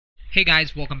Hey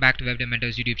guys, welcome back to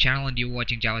WebDevMentors YouTube channel, and you're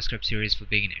watching JavaScript series for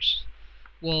beginners.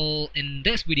 Well, in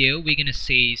this video we're gonna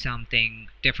see something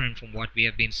different from what we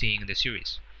have been seeing in the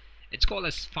series. It's called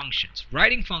as functions,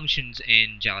 writing functions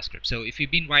in JavaScript. So if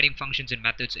you've been writing functions and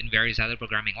methods in various other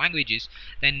programming languages,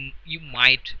 then you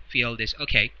might feel this,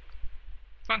 okay,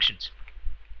 functions.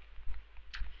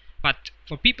 But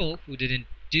for people who didn't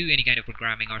do any kind of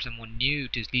programming or someone new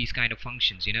to these kind of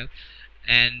functions,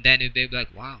 and then they'd be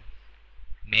like, wow,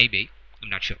 maybe, I'm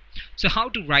not sure. So how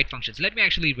to write functions? Let me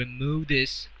actually remove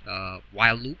this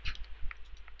while loop.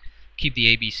 Keep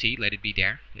the ABC, let it be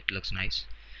there. It looks nice.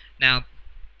 Now,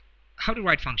 how to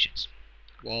write functions?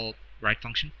 Well, write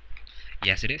function.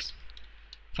 Yes, it is.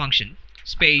 Function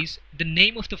space the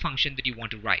name of the function that you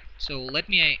want to write. So let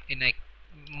me in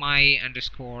my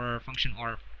underscore function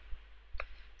or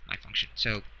my function.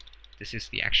 So this is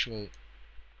the actual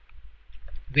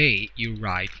way you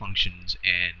write functions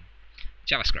in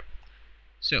JavaScript.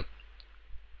 So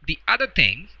the other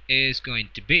thing is going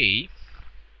to be,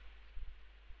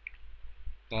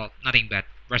 well, nothing but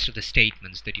rest of the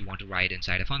statements that you want to write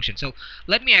inside a function. So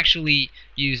let me actually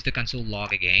use the console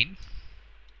log again.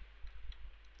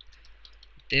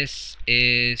 This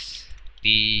is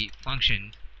the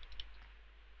function,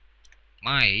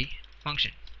 my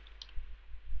function.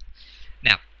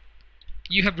 Now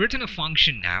you have written a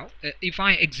function. Now if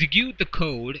I execute the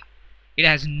code, it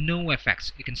has no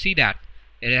effects. You can see that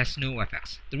it has no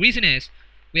effects. The reason is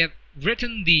we have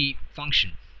written the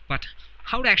function, but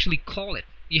how to actually call it?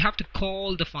 You have to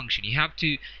call the function. You have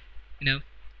to,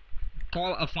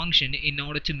 call a function in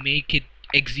order to make it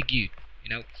execute.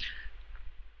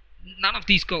 None of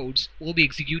these codes will be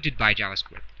executed by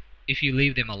JavaScript if you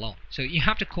leave them alone. So you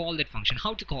have to call that function.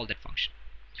 How to call that function?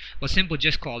 Well, simple,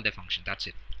 just call the function. That's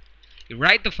it. You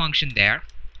write the function there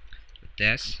with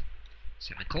this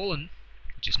semicolon,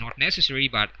 which is not necessary,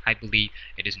 but I believe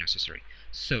it is necessary.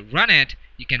 So run it,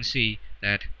 you can see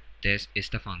that this is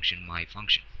the function, my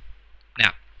function.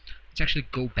 Now let's actually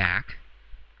go back.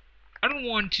 I don't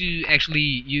want to actually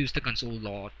use the console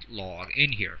log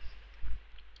in here.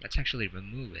 Let's actually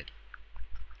remove it.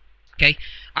 Okay,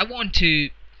 I want to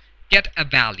get a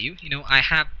value. I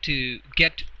have to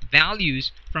get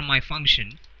values from my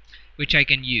function which I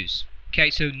can use.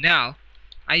 Okay, so now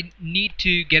I need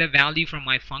to get a value from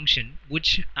my function,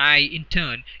 which I in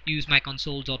turn use my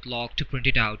console.log to print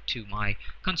it out to my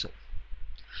console.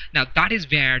 Now that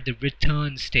is where the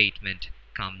return statement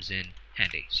comes in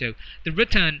handy. So the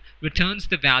return returns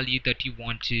the value that you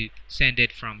want to send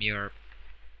it from your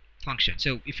function.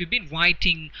 So if you've been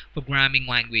writing programming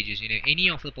languages, any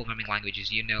of the programming languages,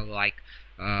 like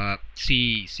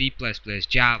C, C++,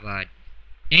 Java,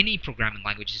 any programming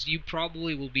languages, you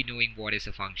probably will be knowing what is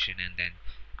a function and then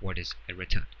what is a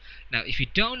return. Now if you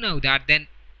don't know that, then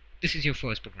this is your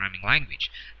first programming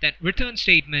language. That return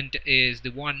statement is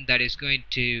the one that is going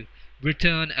to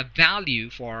return a value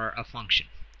for a function.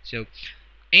 So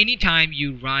anytime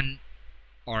you run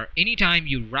or anytime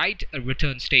you write a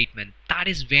return statement, that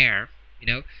is where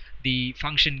the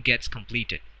function gets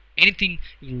completed. Anything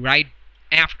you write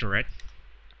after it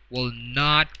will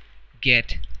not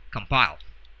get compiled.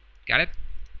 Got it?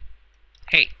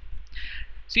 Hey,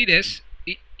 see this?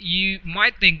 You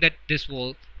might think that this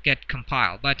will get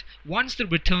compiled, but once the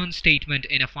return statement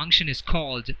in a function is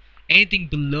called, anything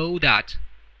below that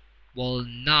will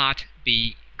not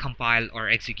be compiled or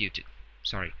executed.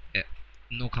 Sorry,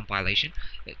 no compilation,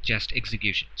 just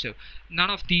execution. So none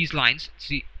of these lines,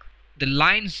 see, the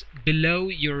lines below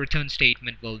your return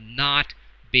statement will not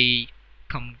be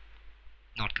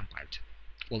not compiled,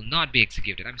 will not be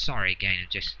executed. I'm sorry, again, I'm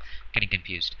just getting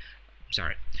confused. I'm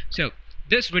sorry. So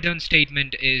this return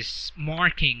statement is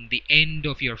marking the end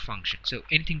of your function. So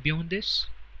anything beyond this,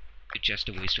 it's just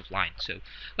a waste of line. So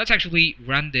let's actually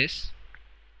run this.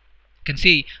 You can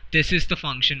see this is the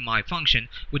function, my function,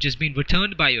 which has been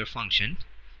returned by your function.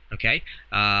 Okay,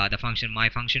 the function, my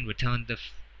function, returned the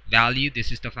value.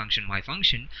 This is the function, my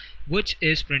function, which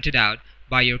is printed out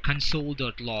by your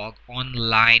console.log on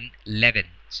line 11.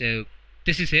 So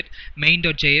this is it.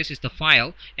 Main.js is the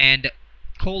file, and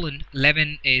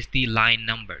 :11 is the line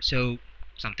number. So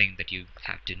something that you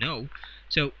have to know.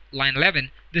 So line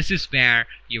 11, this is where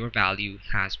your value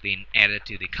has been added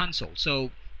to the console.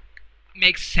 So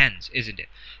makes sense, isn't it?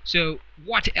 So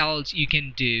what else you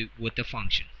can do with the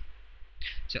function?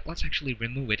 So let's actually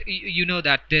remove it. You know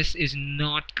that this is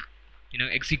not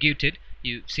executed.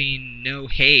 You've seen no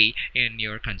hey in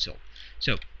your console.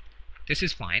 So this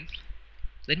is fine.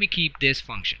 Let me keep this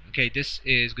function. Okay, this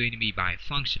is going to be by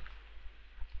function.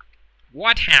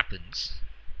 What happens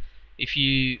if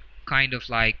you kind of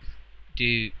like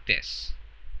do this?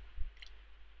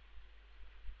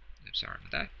 I'm sorry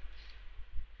about that.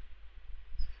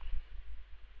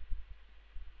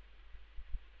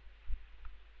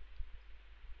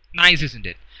 Nice, isn't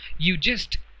it? You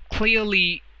just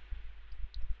clearly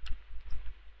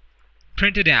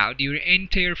printed out your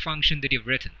entire function that you've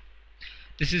written.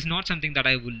 This is not something that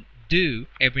I will do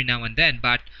every now and then,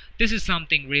 but this is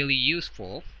something really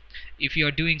useful if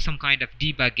you're doing some kind of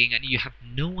debugging and you have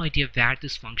no idea where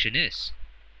this function is.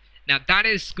 Now that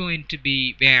is going to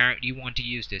be where you want to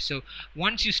use this. So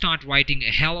once you start writing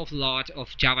a hell of a lot of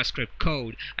JavaScript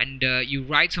code and you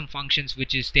write some functions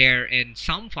which is there in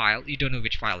some file, you don't know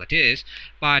which file it is,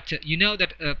 but you know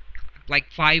that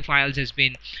like 5 files has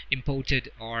been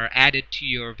imported or added to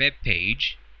your web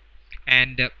page,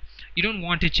 and you don't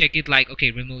want to check it like,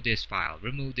 okay, remove this file,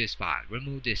 remove this file,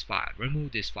 remove this file,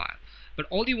 remove this file. But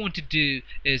all you want to do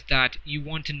is that you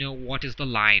want to know what is the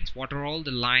lines, what are all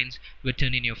the lines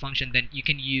written in your function. Then you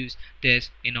can use this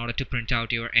in order to print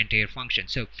out your entire function.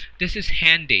 So this is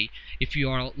handy if you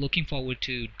are looking forward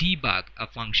to debug a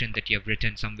function that you have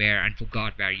written somewhere and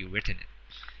forgot where you've written it.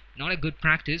 Not a good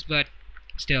practice, but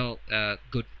still a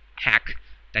good hack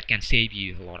that can save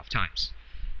you a lot of times.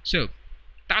 So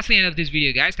that's the end of this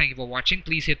video, guys. Thank you for watching.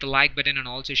 Please hit the like button and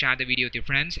also share the video with your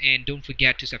friends, and don't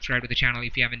forget to subscribe to the channel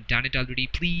if you haven't done it already.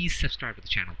 Please subscribe to the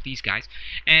channel, please, guys.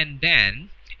 And then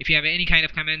if you have any kind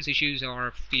of comments, issues,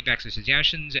 or feedbacks or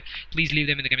suggestions, please leave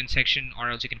them in the comment section,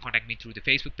 or else you can contact me through the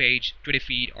Facebook page, Twitter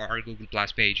feed, or our Google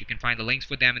Plus page. You can find the links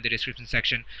for them in the description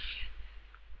section.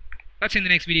 That's in the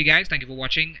next video, guys. Thank you for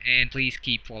watching, and please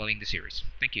keep following the series.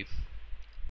 Thank you.